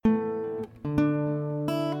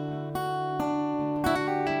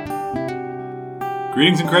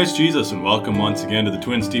Greetings in Christ Jesus, and welcome once again to the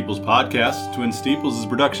Twin Steeples podcast. Twin Steeples is a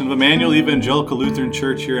production of Emmanuel Evangelical Lutheran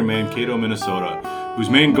Church here in Mankato, Minnesota, whose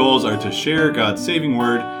main goals are to share God's saving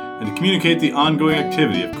word and to communicate the ongoing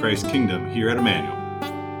activity of Christ's kingdom here at Emmanuel.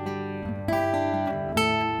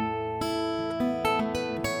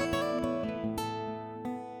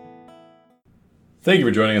 Thank you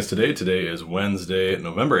for joining us today. Today is Wednesday,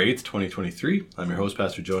 November 8th, 2023. I'm your host,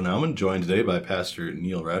 Pastor Joe Nauman, joined today by Pastor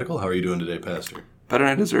Neil Radical. How are you doing today, Pastor? Better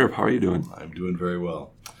than I deserve. How are you doing? I'm doing very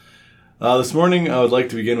well. This morning, I would like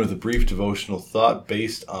to begin with a brief devotional thought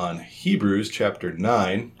based on Hebrews chapter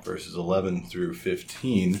 9, verses 11 through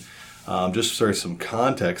 15. Just for some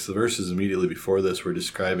context, the verses immediately before this were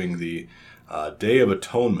describing the Day of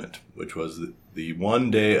Atonement, which was the one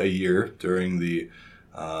day a year during the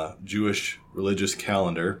Jewish religious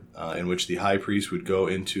calendar in which the high priest would go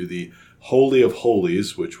into the Holy of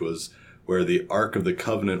Holies, which was where the Ark of the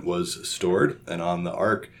Covenant was stored. And on the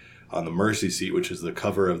Ark, on the mercy seat, which is the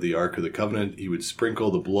cover of the Ark of the Covenant, he would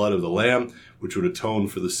sprinkle the blood of the Lamb, which would atone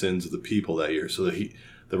for the sins of the people that year. So the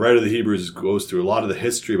writer of the Hebrews goes through a lot of the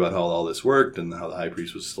history about how all this worked and how the high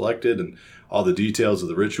priest was selected and all the details of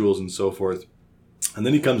the rituals and so forth. And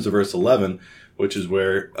then he comes to verse 11, which is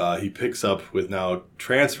where he picks up with now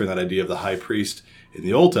transferring that idea of the high priest in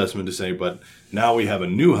the Old Testament to say, but now we have a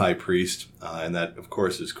new high priest, and that, of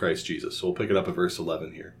course, is Christ Jesus. So we'll pick it up at verse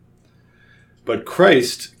 11 here. But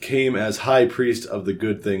Christ came as high priest of the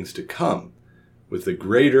good things to come, with the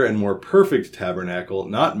greater and more perfect tabernacle,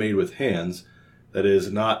 not made with hands, that is,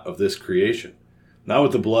 not of this creation. Not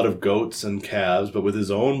with the blood of goats and calves, but with his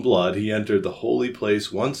own blood he entered the holy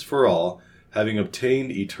place once for all, having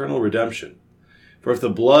obtained eternal redemption. For if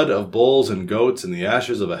the blood of bulls and goats and the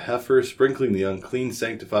ashes of a heifer sprinkling the unclean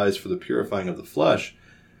sanctifies for the purifying of the flesh,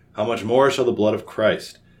 how much more shall the blood of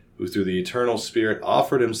Christ, who through the eternal Spirit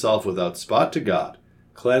offered himself without spot to God,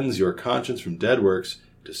 cleanse your conscience from dead works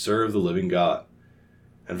to serve the living God?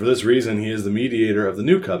 And for this reason he is the mediator of the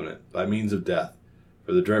new covenant by means of death,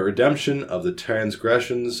 for the redemption of the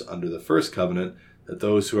transgressions under the first covenant, that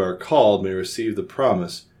those who are called may receive the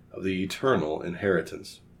promise of the eternal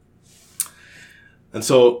inheritance. And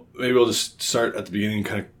so maybe we'll just start at the beginning and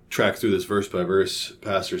kind of track through this verse by verse,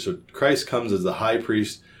 Pastor. So Christ comes as the high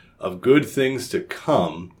priest of good things to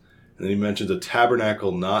come. And then he mentions a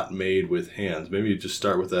tabernacle not made with hands. Maybe you just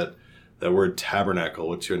start with that word tabernacle.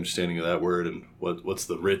 What's your understanding of that word, and what's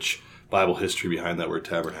the rich Bible history behind that word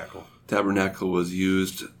tabernacle? Tabernacle was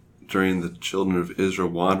used during the children of Israel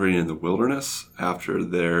wandering in the wilderness after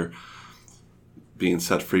their being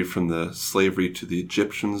set free from the slavery to the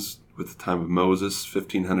Egyptians with the time of Moses,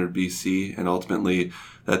 1500 BC, and ultimately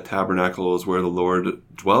that tabernacle was where the Lord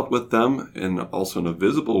dwelt with them, and also in a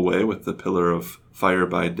visible way with the pillar of fire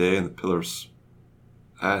by day and the pillar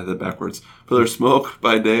of smoke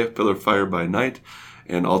by day, pillar of fire by night,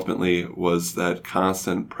 and ultimately was that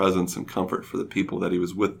constant presence and comfort for the people that he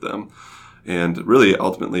was with them. And really,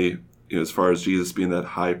 ultimately, as far as Jesus being that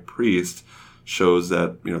high priest, shows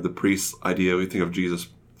that, the priest idea, we think of Jesus'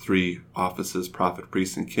 three offices, prophet,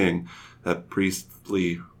 priest, and king. That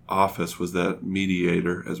priestly office was that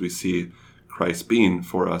mediator, as we see Christ being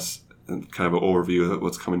for us, and kind of an overview of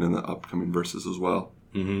what's coming in the upcoming verses as well.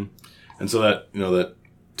 Mm-hmm. And so that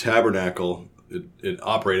tabernacle, it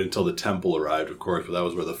operated until the temple arrived, of course, but that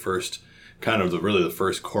was where the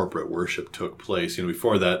first corporate worship took place.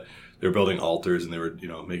 Before that, they were building altars and they were,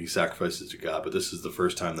 making sacrifices to God, but this is the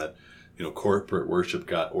first time that, corporate worship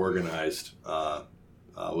got organized,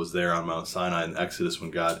 was there on Mount Sinai in Exodus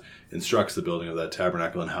when God instructs the building of that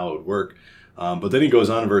tabernacle and how it would work. But then he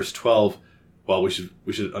goes on in verse 12. Well, we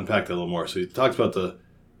should unpack that a little more. So he talks about the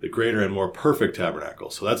greater and more perfect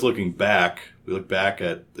tabernacle. So that's looking back. We look back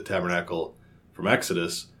at the tabernacle from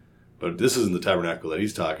Exodus, but this isn't the tabernacle that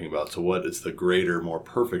he's talking about. So it's the greater, more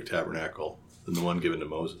perfect tabernacle than the one given to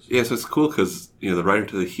Moses? Yeah, so it's cool because, the writer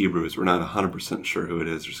to the Hebrews, we're not 100% sure who it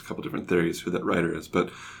is. There's a couple different theories who that writer is.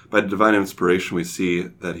 But by divine inspiration, we see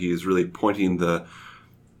that he's really pointing the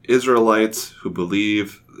Israelites who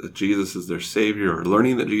believe that Jesus is their Savior, or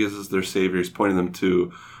learning that Jesus is their Savior. He's pointing them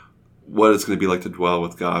to what it's going to be like to dwell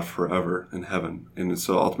with God forever in heaven. And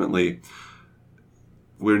so ultimately,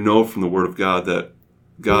 we know from the Word of God that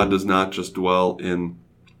God does not just dwell in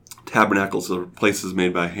tabernacles or places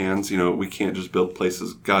made by hands. We can't just build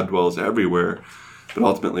places. God dwells everywhere. But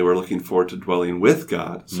ultimately, we're looking forward to dwelling with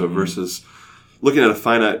God. So versus looking at a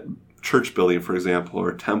finite church building, for example, or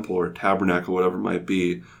a temple or a tabernacle, whatever it might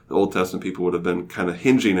be, the Old Testament people would have been kind of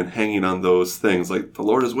hinging and hanging on those things. Like, the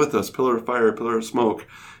Lord is with us, pillar of fire, pillar of smoke.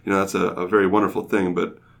 That's a very wonderful thing.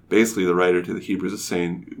 But basically, the writer to the Hebrews is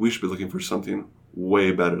saying we should be looking for something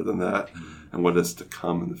way better than that, and what is to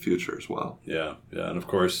come in the future as well. Yeah, and of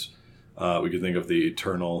course, we could think of the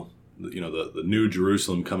eternal, the new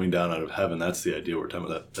Jerusalem coming down out of heaven. That's the idea we're talking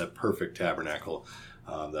about, that perfect tabernacle,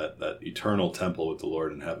 that eternal temple with the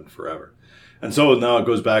Lord in heaven forever. And so now it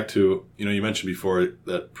goes back to, you mentioned before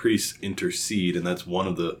that priests intercede, and that's one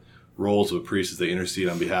of the roles of a priest, is they intercede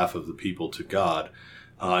on behalf of the people to God.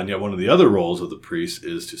 And yet one of the other roles of the priest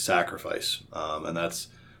is to sacrifice. And that's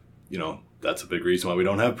a big reason why we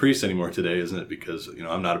don't have priests anymore today, isn't it? Because,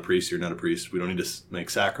 I'm not a priest, you're not a priest. We don't need to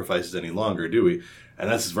make sacrifices any longer, do we?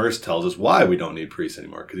 And this verse tells us why we don't need priests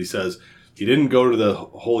anymore. Because he says he didn't go to the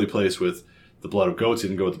holy place with the blood of goats, he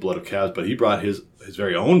didn't go with the blood of calves, but he brought his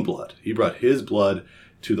very own blood. He brought his blood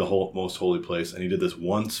to the most holy place, and he did this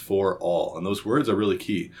once for all. And those words are really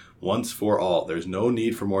key. Once for all. There's no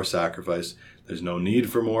need for more sacrifice. There's no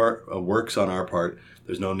need for more works on our part.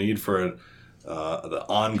 There's no need for the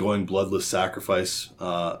ongoing bloodless sacrifice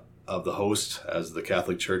of the host, as the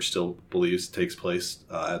Catholic Church still believes takes place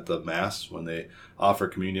at the Mass when they offer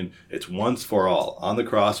communion. It's once for all. On the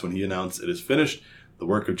cross, when he announced it is finished, the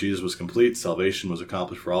work of Jesus was complete, salvation was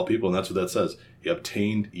accomplished for all people, and that's what that says. He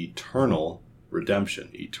obtained eternal redemption,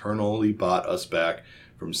 eternally bought us back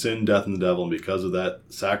from sin, death, and the devil, and because of that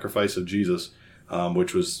sacrifice of Jesus,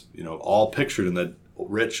 which was all pictured in that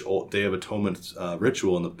rich old Day of Atonement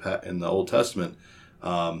ritual in the Old Testament,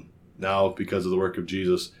 now because of the work of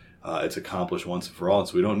Jesus, it's accomplished once and for all. And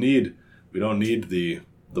so we don't need the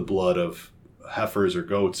blood of heifers or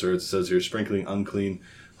goats, or it says here sprinkling the unclean,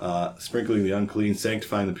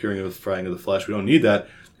 sanctifying the purifying of the flesh. We don't need that,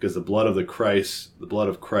 because the blood of Christ,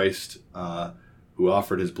 who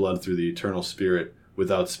offered his blood through the eternal Spirit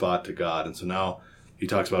without spot to God. And so now he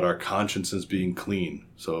talks about our consciences being clean.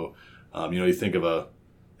 So, you think of the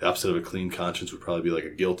opposite of a clean conscience would probably be like a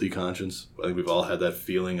guilty conscience. I think we've all had that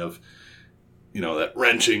feeling of, that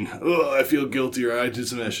wrenching, oh, I feel guilty, or I did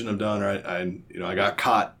something I shouldn't have done, or I got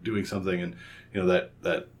caught doing something. And,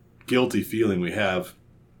 that guilty feeling we have.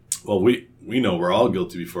 Well, we know we're all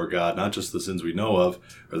guilty before God, not just the sins we know of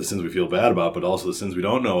or the sins we feel bad about, but also the sins we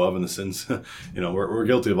don't know of, and the sins, we're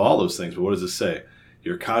guilty of all those things. But what does this say?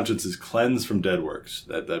 Your conscience is cleansed from dead works,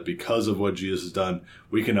 that because of what Jesus has done,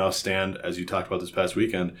 we can now stand, as you talked about this past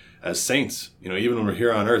weekend, as saints. Even when we're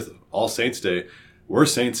here on earth, All Saints Day, we're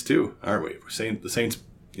saints too, aren't we? We're the saints,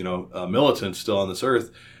 militant still on this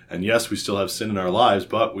earth. And yes, we still have sin in our lives,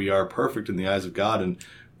 but we are perfect in the eyes of God, and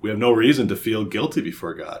we have no reason to feel guilty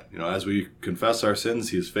before God. As we confess our sins,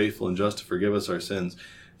 he is faithful and just to forgive us our sins.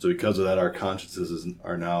 So because of that, our consciences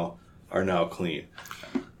are now clean.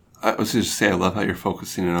 I was just say, I love how you're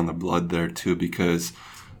focusing in on the blood there too, because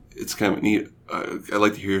it's kind of neat. I'd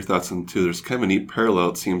like to hear your thoughts on it too. There's kind of a neat parallel,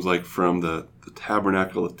 it seems like, from the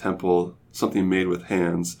tabernacle, the temple, something made with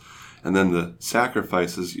hands, and then the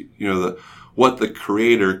sacrifices, what the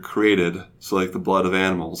Creator created. So like the blood of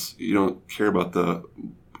animals, you don't care about the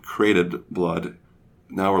created blood.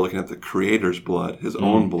 Now we're looking at the Creator's blood, his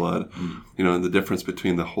own blood. And the difference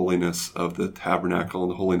between the holiness of the tabernacle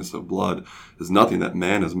and the holiness of blood is nothing that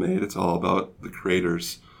man has made. It's all about the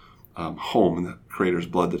Creator's home and the Creator's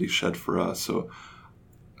blood that he shed for us. So,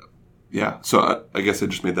 yeah. So I guess I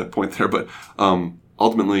just made that point there. But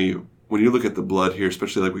ultimately, when you look at the blood here,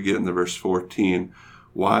 especially like we get in the verse 14,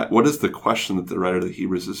 what is the question that the writer of the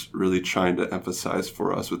Hebrews is really trying to emphasize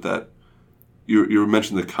for us with that? You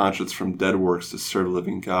mentioned the conscience from dead works to serve a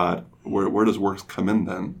living God. Where does works come in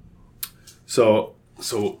then? So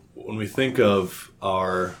when we think of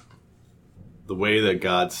the way that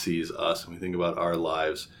God sees us, when we think about our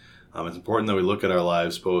lives, it's important that we look at our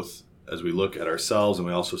lives both as we look at ourselves, and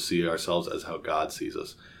we also see ourselves as how God sees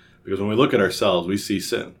us. Because when we look at ourselves, we see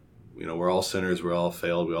sin. We're all sinners. We're all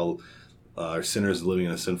failed. We all are sinners living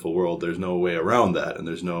in a sinful world. There's no way around that, and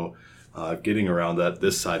there's no getting around that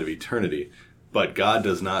this side of eternity. But God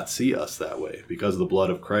does not see us that way because of the blood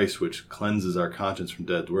of Christ, which cleanses our conscience from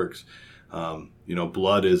dead works.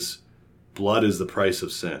 Blood is the price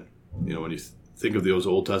of sin. When you think of those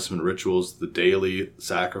Old Testament rituals, the daily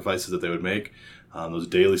sacrifices that they would make, those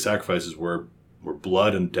daily sacrifices were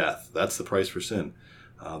blood and death. That's the price for sin.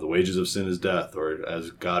 The wages of sin is death, or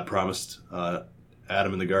as God promised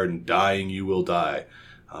Adam in the garden, dying you will die.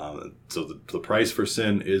 So the price for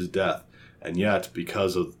sin is death. And yet,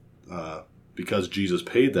 because Jesus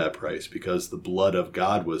paid that price, because the blood of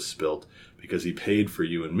God was spilt, because he paid for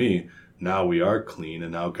you and me, now we are clean,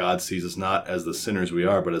 and now God sees us not as the sinners we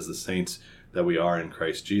are, but as the saints that we are in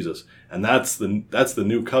Christ Jesus. And that's the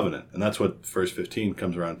new covenant. And that's what verse 15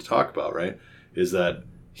 comes around to talk about, right? Is that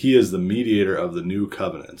he is the mediator of the new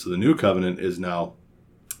covenant. So the new covenant is now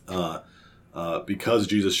because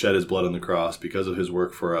Jesus shed his blood on the cross, because of his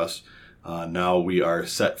work for us, now we are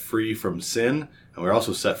set free from sin, and we're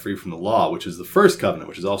also set free from the law, which is the first covenant,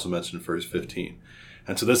 which is also mentioned in verse 15.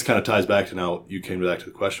 And so this kind of ties back to now you came back to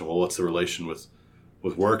the question, well, what's the relation with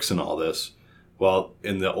works and all this? Well,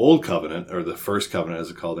 in the old covenant, or the first covenant as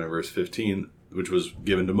it's called in verse 15, which was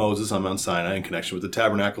given to Moses on Mount Sinai in connection with the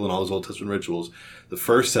tabernacle and all those Old Testament rituals, the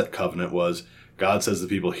first set covenant was God says to the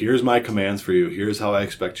people, here's my commands for you, here's how I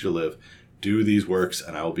expect you to live. Do these works,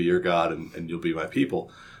 and I will be your God, and you'll be my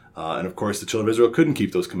people. And of course, the children of Israel couldn't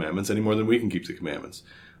keep those commandments any more than we can keep the commandments.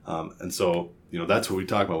 And so, that's what we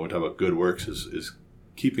talk about when we talk about good works is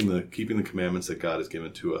keeping the commandments that God has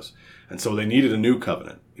given to us. And so they needed a new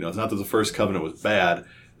covenant. It's not that the first covenant was bad.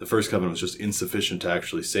 The first covenant was just insufficient to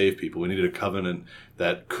actually save people. We needed a covenant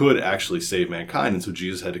that could actually save mankind. And so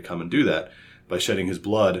Jesus had to come and do that. By shedding his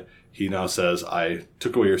blood, he now says, I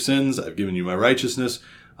took away your sins. I've given you my righteousness.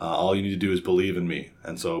 All you need to do is believe in me.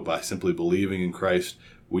 And so by simply believing in Christ,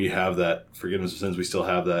 we have that forgiveness of sins. We still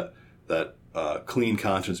have that clean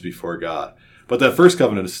conscience before God. But that first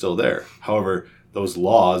covenant is still there. However, those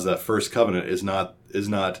laws, that first covenant is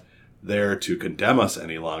not there to condemn us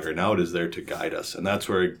any longer. Now it is there to guide us. And that's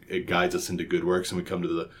where it guides us into good works. And we come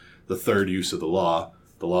to the third use of the law.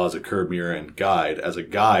 The law is a curb, mirror, and guide. As a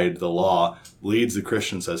guide, the law leads the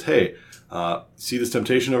Christian, says, hey, see this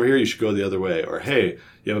temptation over here? You should go the other way. Or, hey,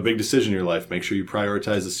 you have a big decision in your life. Make sure you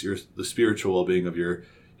prioritize the spiritual well-being of your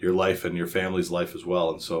life and your family's life as well.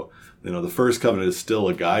 And so, the first covenant is still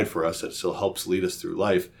a guide for us. It still helps lead us through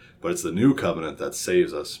life. But it's the new covenant that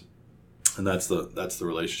saves us. And that's the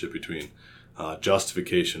relationship between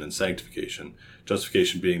justification and sanctification.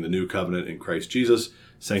 Justification being the new covenant in Christ Jesus.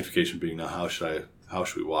 Sanctification being now how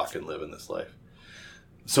should we walk and live in this life?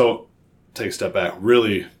 So, take a step back.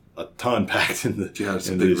 Really, a ton packed in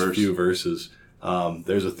these few verses.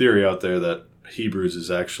 There's a theory out there that Hebrews is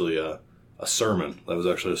actually a sermon. That was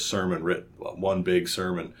actually a sermon written, one big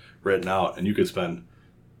sermon written out. And you could spend,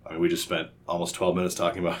 we just spent almost 12 minutes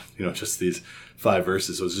talking about, just these 5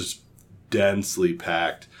 verses. So it's just densely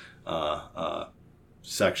packed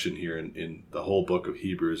section here in the whole book of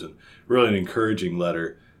Hebrews, and really an encouraging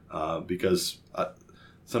letter because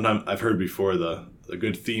sometimes I've heard before a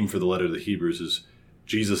good theme for the letter to the Hebrews is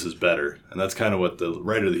Jesus is better. And that's kind of what the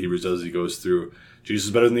writer of the Hebrews does. He goes through Jesus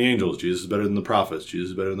is better than the angels, Jesus is better than the prophets,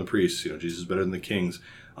 Jesus is better than the priests, Jesus is better than the kings,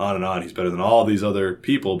 on and on. He's better than all these other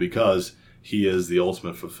people because he is the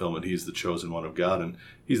ultimate fulfillment. He's the chosen one of God, and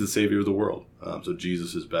he's the Savior of the world. So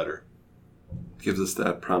Jesus is better. Gives us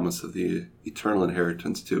that promise of the eternal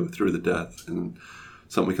inheritance too through the death, and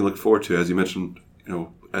something we can look forward to. As you mentioned,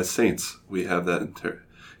 as saints, we have that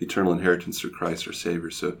eternal inheritance through Christ our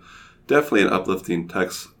Savior. So definitely an uplifting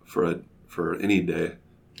text for any day,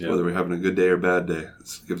 whether we're having a good day or bad day.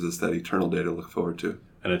 It gives us that eternal day to look forward to.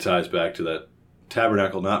 And it ties back to that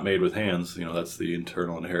tabernacle not made with hands. That's the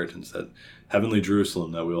eternal inheritance, that heavenly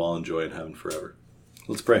Jerusalem that we'll all enjoy in heaven forever.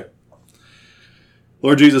 Let's pray.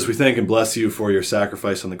 Lord Jesus, we thank and bless you for your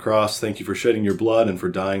sacrifice on the cross. Thank you for shedding your blood and for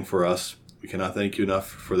dying for us. We cannot thank you enough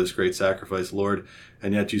for this great sacrifice, Lord,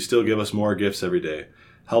 and yet you still give us more gifts every day.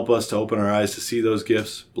 Help us to open our eyes to see those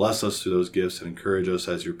gifts, bless us through those gifts, and encourage us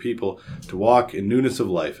as your people to walk in newness of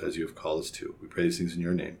life as you have called us to. We pray these things in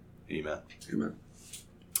your name. Amen. Amen.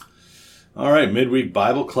 All right, midweek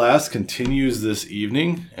Bible class continues this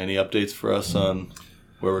evening. Any updates for us on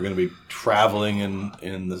where we're going to be traveling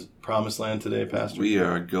in the Promised Land today, Pastor? We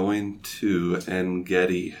are going to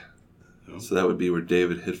En-Gedi. So that would be where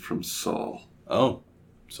David hid from Saul. Oh,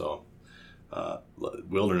 so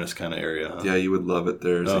wilderness kind of area, huh? Yeah, you would love it.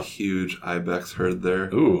 There's a huge ibex herd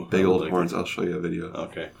there. Ooh. Big old horns. I'll show you a video.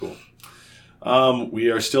 Okay, cool. We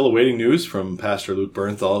are still awaiting news from Pastor Luke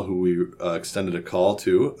Bernthal, who we extended a call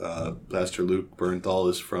to. Pastor Luke Bernthal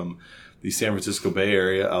is from the San Francisco Bay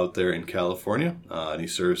Area out there in California, and he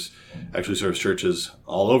serves churches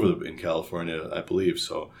all over in California, I believe.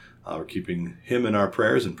 So we're keeping him in our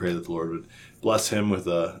prayers and pray that the Lord would bless him with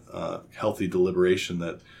a healthy deliberation,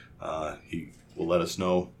 that he will let us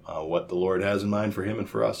know what the Lord has in mind for him and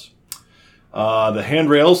for us. The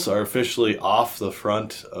handrails are officially off the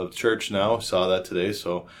front of church now. Saw that today,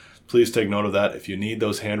 so please take note of that. If you need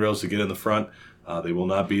those handrails to get in the front, they will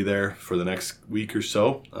not be there for the next week or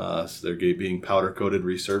so. So they're being powder-coated,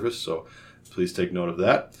 resurfaced, so please take note of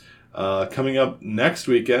that. Coming up next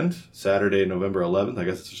weekend, Saturday, November 11th, I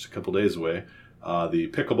guess it's just a couple days away, the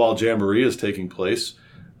Pickleball Jamboree is taking place.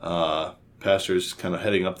 Pastor's kind of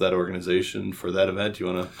heading up that organization for that event. Do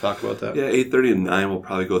you want to talk about that? Yeah, 8:30 and 9, we'll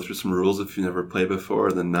probably go through some rules if you've never played before.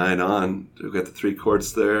 And then 9 on, we've got the 3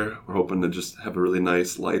 courts there. We're hoping to just have a really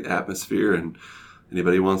nice, light atmosphere and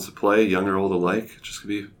anybody who wants to play, young or old alike, it's just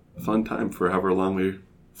going to be a fun time for however long we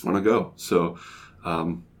want to go. So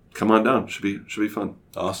come on down. Should be fun.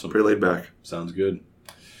 Awesome. Pretty laid back. Sounds good.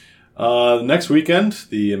 Next weekend,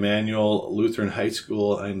 the Emmanuel Lutheran High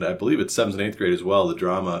School, and I believe it's 7th and 8th grade as well, the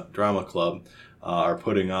drama club, are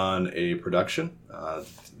putting on a production.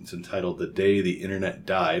 It's entitled The Day the Internet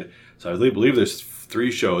Died. So I believe there's 3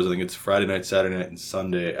 shows. I think it's Friday night, Saturday night, and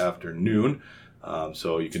Sunday afternoon.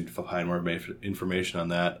 So you can find more information on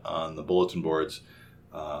that on the bulletin boards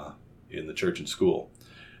in the church and school.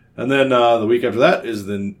 And then the week after that is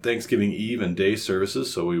the Thanksgiving Eve and Day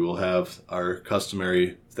services. So we will have our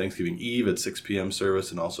customary Thanksgiving Eve at 6 p.m. service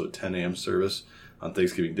and also a 10 a.m. service on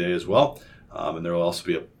Thanksgiving Day as well. And there will also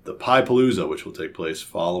be the Pie-Palooza, which will take place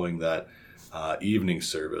following that evening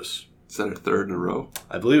service. Is that our 3rd in a row?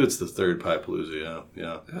 I believe it's the 3rd Pie-Palooza,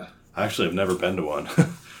 yeah. Actually, I've never been to one.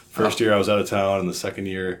 First year I was out of town, and the second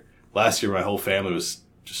year, last year my whole family was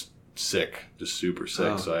just sick, just super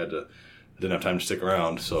sick. So I didn't have time to stick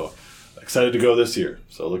around. So excited to go this year.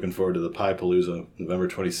 So looking forward to the Pie-Palooza, November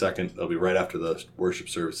 22nd. It'll be right after the worship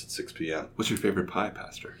service at 6 p.m. What's your favorite pie,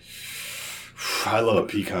 Pastor? I love a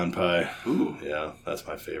pecan pie. Ooh. Yeah, that's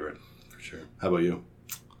my favorite for sure. How about you?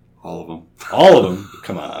 All of them. All of them?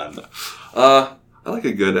 Come on. I like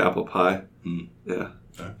a good apple pie. Yeah.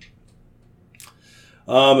 Okay.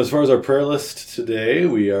 As far as our prayer list today,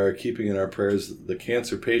 we are keeping in our prayers the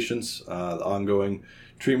cancer patients, the ongoing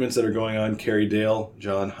treatments that are going on. Carrie, Dahle,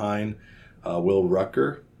 John, Hein, Will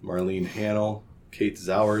Roettger, Marlene, Hanel, Kate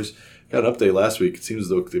Sauers. Got an update last week. It seems as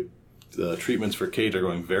though the treatments for Kate are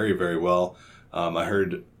going very, very well. I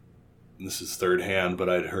heard, this is third hand, but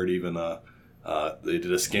I'd heard even they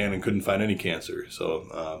did a scan and couldn't find any cancer.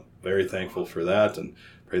 So very thankful for that, and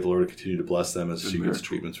pray the Lord will continue to bless them as she gets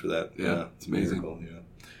treatments for that. Yeah, it's amazing. Miracle,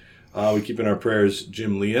 yeah. We keep in our prayers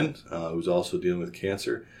Lien, who's also dealing with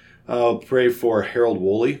cancer. Pray for Harold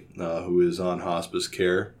Wolle, who is on hospice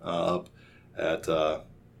care up at,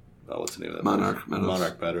 what's the name of that Monarch place? Meadows.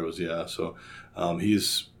 Monarch Meadows, yeah. So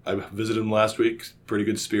I visited him last week, pretty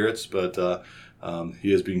good spirits, but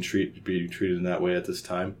he is being treated in that way at this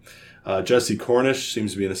time. Jesse Cornish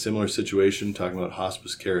seems to be in a similar situation, talking about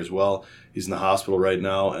hospice care as well. He's in the hospital right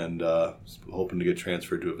now and hoping to get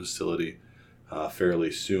transferred to a facility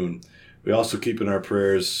fairly soon. We also keep in our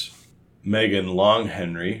prayers Megan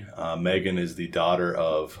Longhenry. Megan is the daughter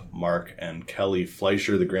of Mark and Kelly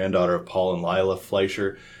Fleischer, the granddaughter of Paul and Lila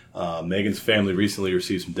Fleischer. Megan's family recently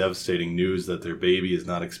received some devastating news that their baby is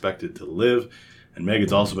not expected to live, and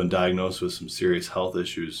Megan's also been diagnosed with some serious health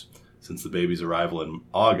issues since the baby's arrival in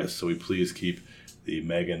August, so we please keep the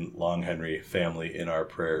Megan Longhenry family in our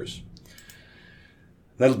prayers.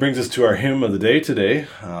 That brings us to our hymn of the day today.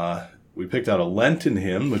 We picked out a Lenten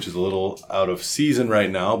hymn, which is a little out of season right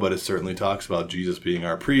now, but it certainly talks about Jesus being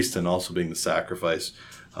our priest and also being the sacrifice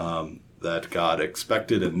that God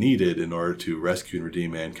expected and needed in order to rescue and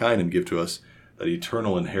redeem mankind and give to us that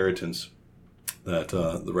eternal inheritance that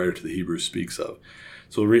the writer to the Hebrews speaks of.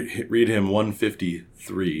 So we'll read hymn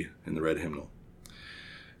 153 in the red hymnal.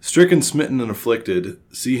 Stricken, smitten, and afflicted,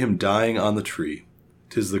 see him dying on the tree.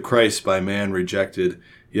 'Tis the Christ by man rejected.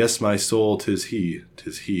 Yes, my soul, 'tis he,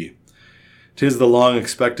 'tis he. 'Tis the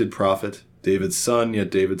long-expected prophet, David's son,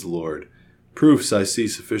 yet David's Lord. Proofs I see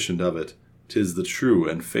sufficient of it. 'Tis the true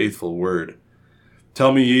and faithful word.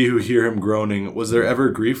 Tell me, ye who hear him groaning, was there ever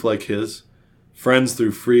grief like his? Friends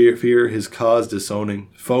through fear his cause disowning,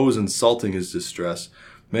 foes insulting his distress.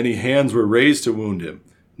 Many hands were raised to wound him,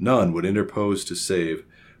 none would interpose to save.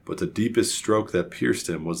 But the deepest stroke that pierced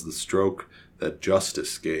him was the stroke that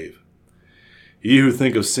justice gave. Ye who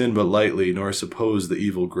think of sin but lightly, nor suppose the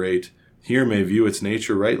evil great, here may view its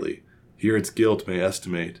nature rightly, here its guilt may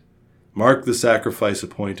estimate. Mark the sacrifice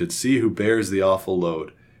appointed, see who bears the awful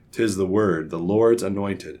load. 'Tis the Word, the Lord's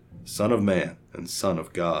anointed, Son of Man and Son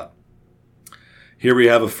of God. Here we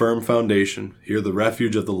have a firm foundation, here the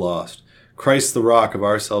refuge of the lost. Christ the rock of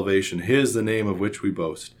our salvation, his the name of which we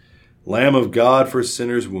boast. Lamb of God for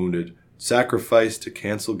sinners wounded, sacrificed to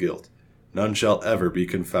cancel guilt. None shall ever be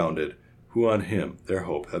confounded, who on him their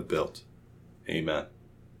hope have built. Amen.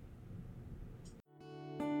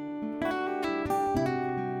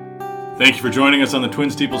 Thank you for joining us on the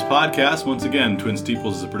Twin Steeples podcast. Once again, Twin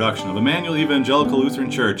Steeples is a production of Emmanuel Evangelical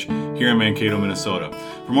Lutheran Church here in Mankato, Minnesota.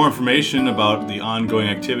 For more information about the ongoing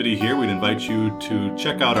activity here, we'd invite you to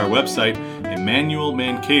check out our website,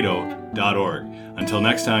 emmanuelmankato.org. Until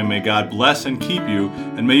next time, may God bless and keep you,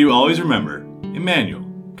 and may you always remember, Emmanuel,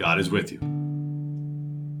 God is with you.